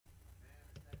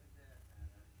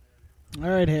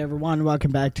Alright, hey everyone,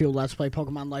 welcome back to Let's Play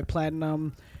Pokemon Light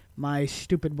Platinum. My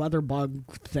stupid weather bug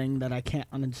thing that I can't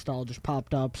uninstall just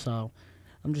popped up, so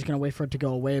I'm just going to wait for it to go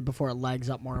away before it lags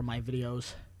up more of my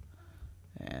videos.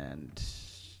 And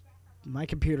my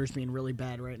computer's being really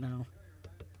bad right now.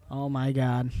 Oh my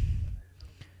god.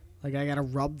 Like, I gotta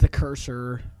rub the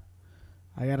cursor.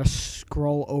 I gotta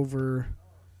scroll over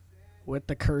with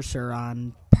the cursor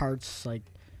on parts, like,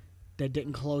 that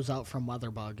didn't close out from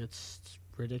weatherbug. It's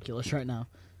ridiculous right now.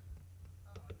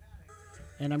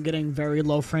 And I'm getting very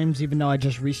low frames even though I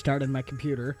just restarted my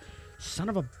computer. Son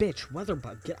of a bitch,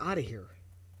 weatherbug, get out of here.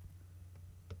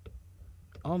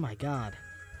 Oh my god.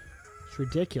 It's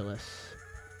ridiculous.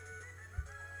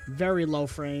 Very low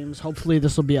frames. Hopefully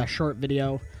this will be a short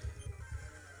video.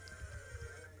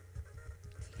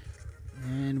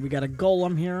 And we got a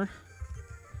golem here.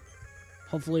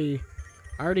 Hopefully,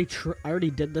 I already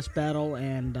did this battle,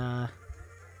 and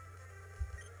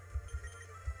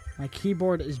my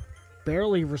keyboard is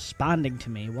barely responding to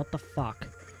me. What the fuck,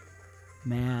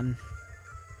 man?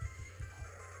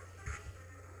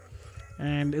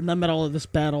 And in the middle of this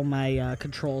battle, my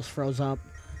controls froze up,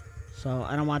 so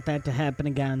I don't want that to happen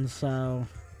again. So,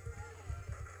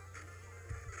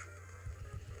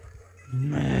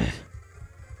 meh.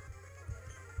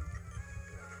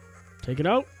 Take it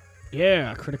out.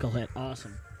 Yeah, critical hit.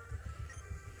 Awesome.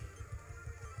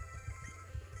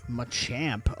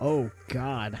 Machamp. Oh,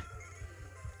 God.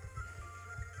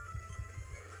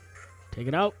 Take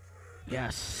it out.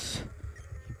 Yes.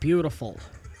 Beautiful.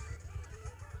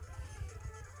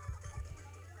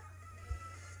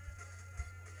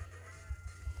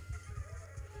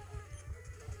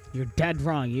 You're dead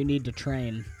wrong. You need to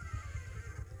train.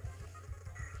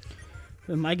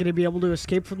 Am I going to be able to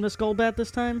escape from this Golbat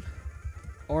this time?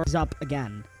 Or is up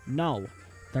again? No,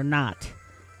 they're not.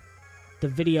 The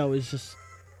video is just...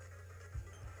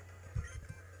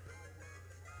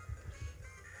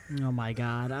 Oh my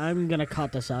god, I'm gonna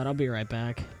cut this out. I'll be right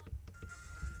back.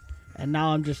 And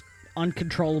now I'm just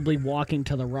uncontrollably walking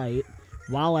to the right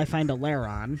while I find a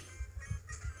Lairon.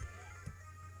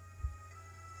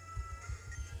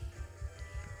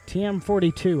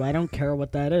 TM42, I don't care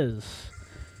what that is.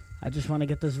 I just want to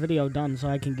get this video done so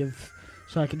I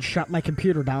can shut my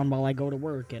computer down while I go to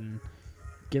work and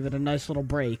give it a nice little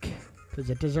break, because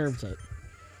it deserves it.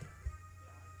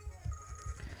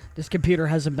 This computer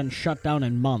hasn't been shut down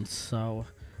in months, so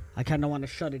I kind of want to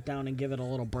shut it down and give it a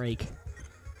little break.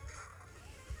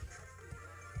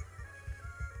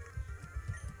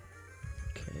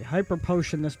 Okay, Hyper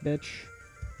Potion this bitch.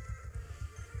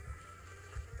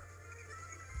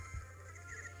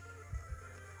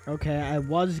 Okay, I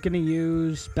was going to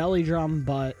use Belly Drum,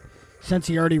 but since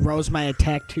he already rose my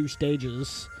attack 2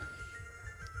 stages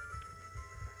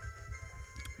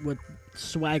with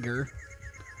Swagger,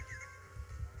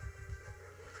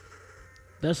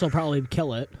 this will probably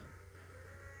kill it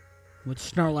with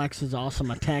Snorlax's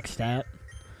awesome attack stat.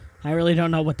 I really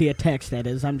don't know what the attack stat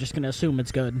is. I'm just going to assume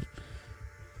it's good.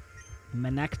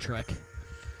 Manectric.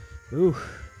 Ooh.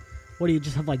 What, do you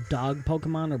just have, like, dog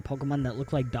Pokemon or Pokemon that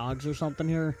look like dogs or something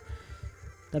here?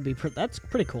 That's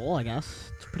pretty cool, I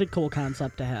guess. It's a pretty cool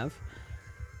concept to have.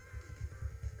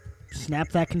 Snap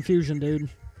that confusion, dude.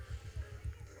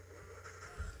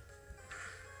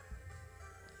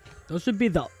 Those would be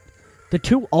the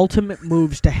two ultimate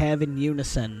moves to have in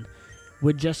unison.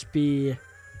 Would just be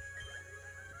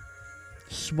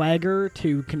Swagger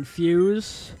to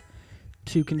confuse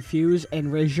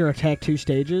and raise your attack 2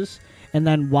 stages. And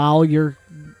then while you're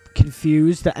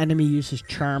confused, the enemy uses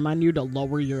Charm on you to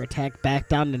lower your attack back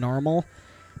down to normal.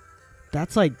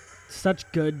 That's like such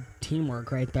good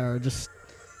teamwork right there. Just,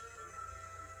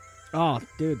 oh,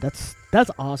 dude, that's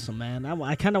awesome, man.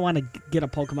 I kind of want to get a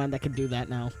Pokemon that can do that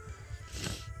now.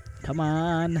 Come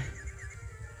on,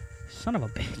 son of a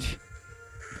bitch.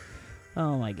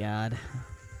 Oh my god.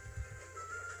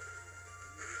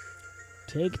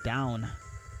 Take down.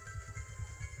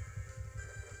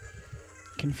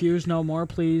 Confuse no more,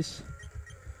 please.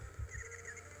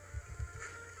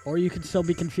 Or you can still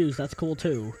be confused. That's cool,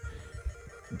 too.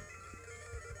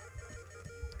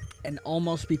 And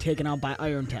almost be taken out by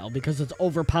Iron Tail because it's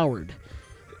overpowered.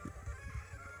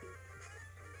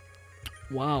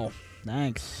 Wow.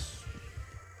 Thanks.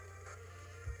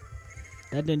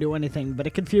 That didn't do anything, but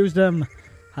it confused him.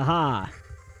 Haha.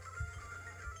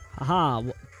 Haha.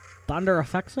 Thunder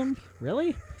affects him?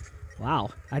 Really?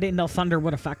 Wow. I didn't know Thunder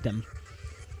would affect him.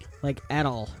 Like, at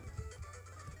all.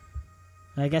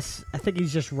 I think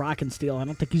he's just Rock and Steel. I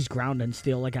don't think he's Ground and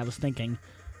Steel like I was thinking.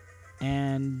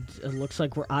 And it looks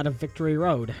like we're out of Victory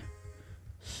Road.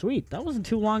 Sweet. That wasn't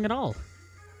too long at all.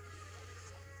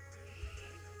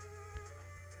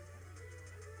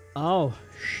 Oh,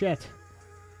 shit.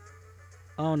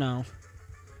 Oh, no.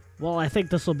 Well, I think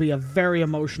this will be a very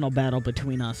emotional battle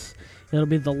between us. It'll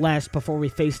be the last before we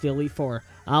face the Elite Four.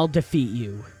 I'll defeat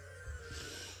you.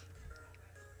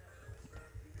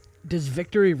 Does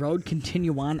Victory Road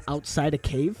continue on outside a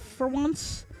cave for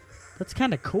once? That's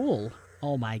kind of cool.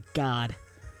 Oh, my God.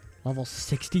 Level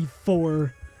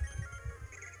 64.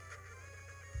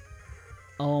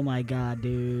 Oh, my God,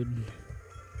 dude.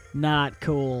 Not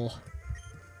cool.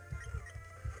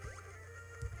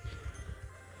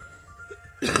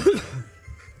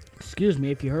 Excuse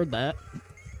me if you heard that.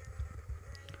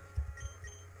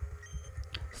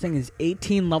 This thing is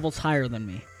 18 levels higher than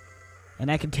me. And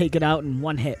I can take it out in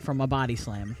one hit from a body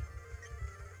slam.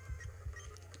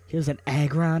 Here's an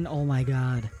Aggron. Oh my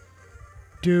god.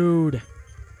 Dude.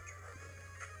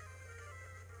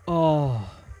 Oh.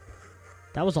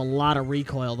 That was a lot of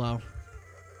recoil though.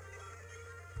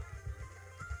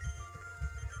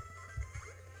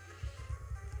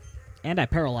 And I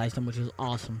paralyzed him, which is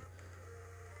awesome.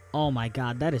 Oh my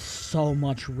god, that is so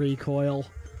much recoil.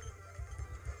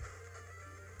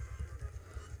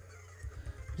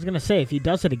 I was gonna say, if he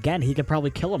does it again, he could probably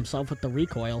kill himself with the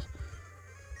recoil.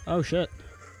 Oh shit.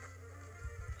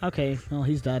 Okay, well,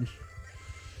 he's dead.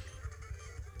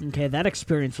 Okay, that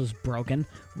experience was broken.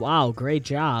 Wow, great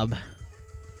job.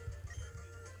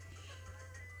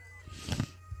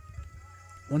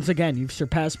 Once again, you've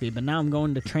surpassed me, but now I'm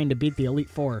going to train to beat the Elite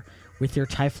Four with your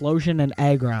Typhlosion and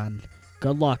Aggron.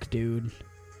 Good luck, dude.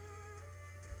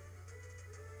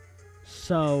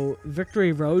 So,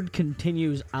 Victory Road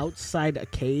continues outside a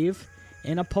cave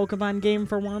in a Pokemon game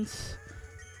for once?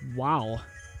 Wow.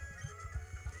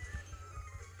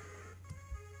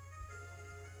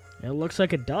 It looks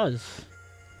like it does.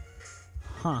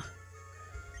 Huh.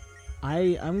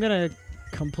 I'm gonna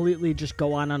completely just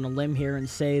go on a limb here and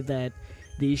say that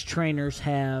these trainers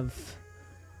have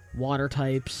water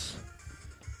types.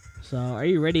 So, are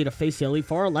you ready to face the Elite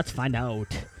Four? Let's find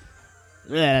out.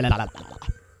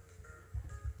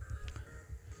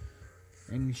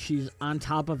 And she's on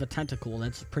top of a tentacle.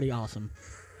 That's pretty awesome.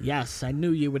 Yes, I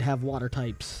knew you would have water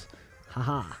types.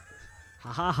 Haha.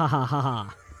 Ha ha ha ha ha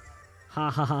ha. Ha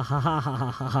ha ha ha ha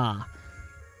ha ha ha.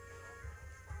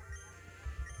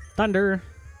 Thunder.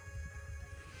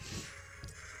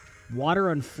 Water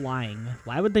and flying.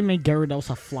 Why would they make Gyarados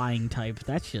a flying type?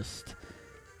 That's just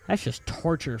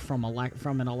torture from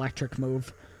an electric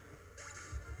move.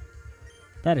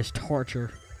 That is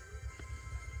torture.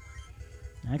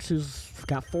 Axu's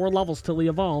got 4 levels till he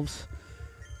evolves.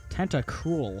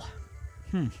 Tentacruel.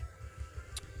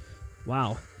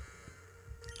 Wow.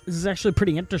 This is actually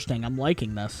pretty interesting. I'm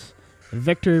liking this.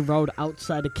 Victory Road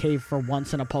outside a cave for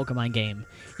once in a Pokemon game.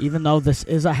 Even though this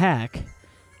is a hack,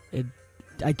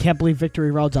 I can't believe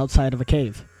Victory Road's outside of a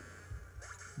cave.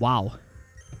 Wow.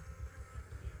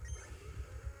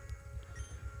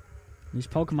 These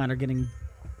Pokemon are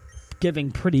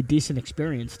giving pretty decent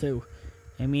experience, too.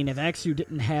 I mean, if Axew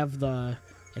didn't have the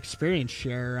experience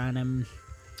share on him,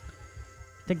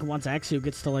 I think once Axew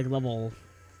gets to, like, level...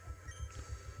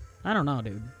 I don't know,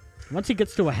 dude. Once he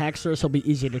gets to a Haxorus, he'll be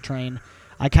easy to train.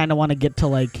 I kind of want to get to,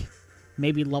 like,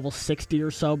 maybe level 60 or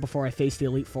so before I face the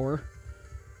Elite Four.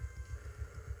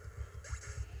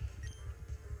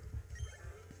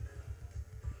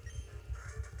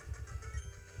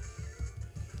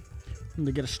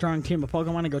 To get a strong team of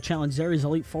Pokemon and go challenge Zeri's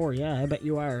Elite Four. Yeah, I bet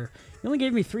you are. You only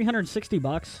gave me $360.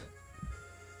 What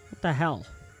the hell?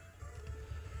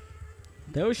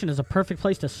 The ocean is a perfect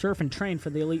place to surf and train for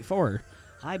the Elite Four.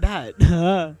 I bet.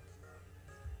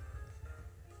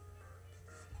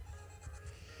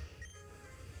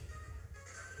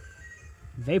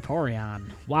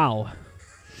 Vaporeon. Wow.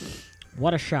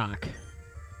 What a shock.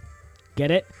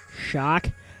 Get it? Shock?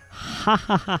 Ha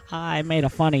ha ha ha. I made a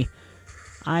funny.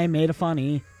 I made a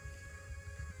funny.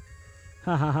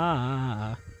 Ha ha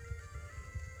ha.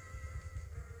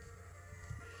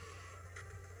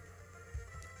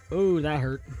 Ooh, that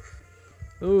hurt.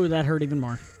 Ooh, that hurt even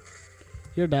more.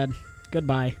 You're dead.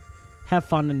 Goodbye. Have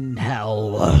fun in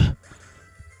hell.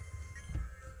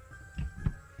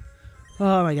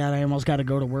 Oh my god, I almost got to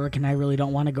go to work, and I really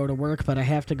don't want to go to work, but I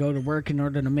have to go to work in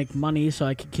order to make money so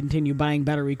I can continue buying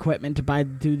better equipment to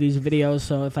do these videos.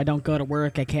 So if I don't go to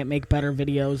work, I can't make better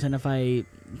videos, and if I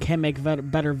can't make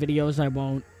better videos, I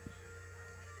won't...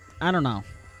 I don't know.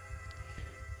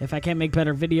 If I can't make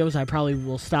better videos, I probably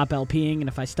will stop LPing, and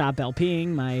if I stop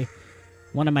LPing,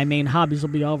 one of my main hobbies will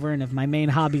be over, and if my main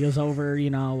hobby is over, you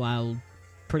know, I'll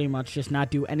pretty much just not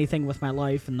do anything with my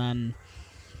life, and then...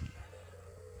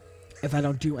 if I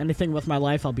don't do anything with my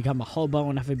life, I'll become a hobo,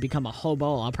 and if I become a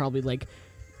hobo, I'll probably, like,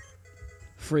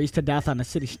 freeze to death on a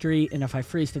city street. And if I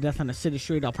freeze to death on a city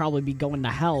street, I'll probably be going to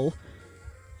hell.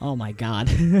 Oh, my God.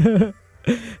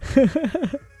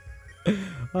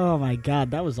 Oh, my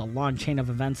God. That was a long chain of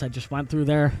events I just went through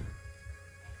there.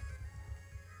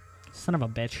 Son of a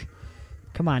bitch.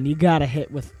 Come on, you gotta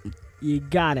hit with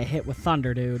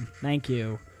thunder, dude. Thank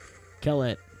you. Kill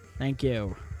it. Thank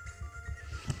you.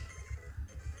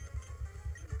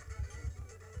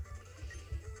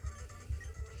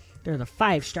 They're the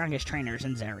 5 strongest trainers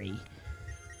in Zeri.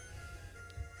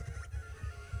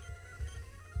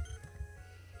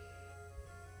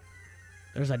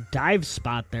 There's a dive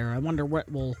spot there. I wonder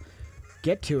what we'll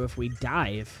get to if we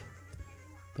dive.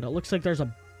 But it looks like there's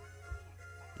a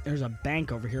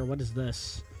bank over here. What is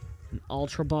this? An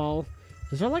Ultra Ball.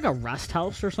 Is there like a rest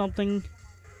house or something?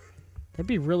 That'd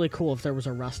be really cool if there was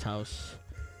a rest house.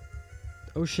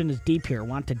 The ocean is deep here.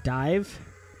 Want to dive?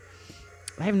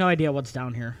 I have no idea what's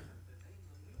down here.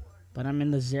 But I'm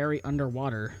in the Zeri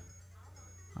underwater.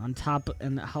 On top,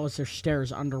 and how is there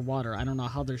stairs underwater? I don't know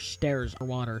how there's stairs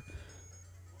underwater.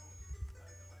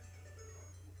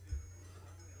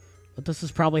 But this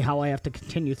is probably how I have to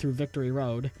continue through Victory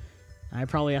Road. I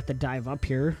probably have to dive up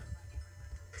here.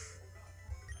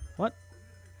 What?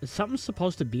 Is something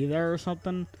supposed to be there or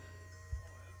something?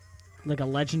 Like a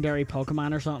legendary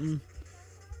Pokemon or something?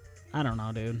 I don't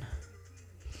know, dude.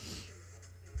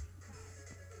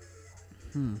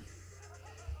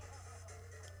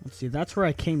 Let's see, that's where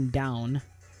I came down.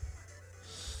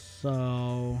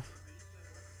 So...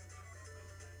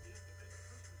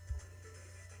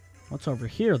 what's over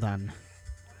here, then?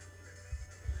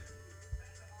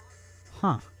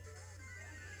 Huh.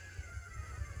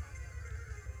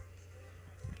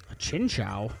 A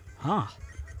Chinchou? Huh.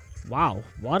 Wow.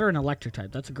 Water and electric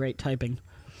type. That's a great typing.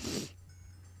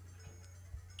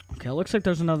 Okay, it looks like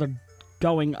there's another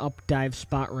going up dive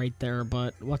spot right there,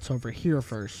 but what's over here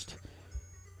first?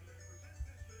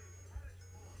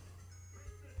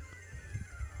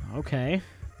 Okay.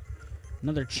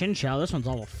 Another Chinchou. This one's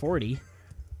level 40.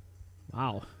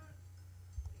 Wow.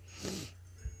 Is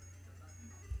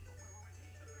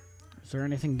there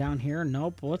anything down here?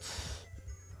 Nope. What's...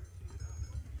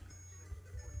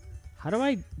 how do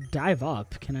I dive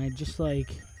up? Can I just, like...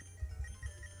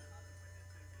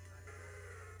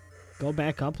 go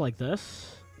back up like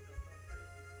this?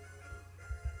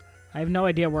 I have no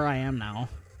idea where I am now.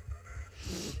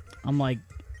 I'm, like,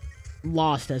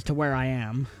 lost as to where I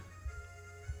am.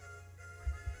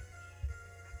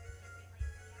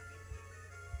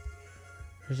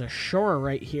 There's a shore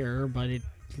right here, but it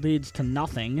leads to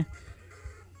nothing.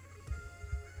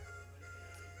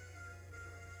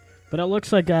 But it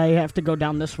looks like I have to go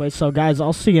down this way. So, guys,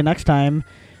 I'll see you next time.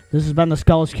 This has been the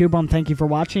SkullessCubone. Thank you for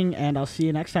watching, and I'll see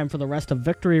you next time for the rest of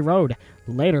Victory Road.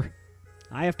 Later.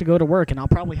 I have to go to work, and I'll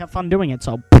probably have fun doing it,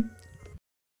 so...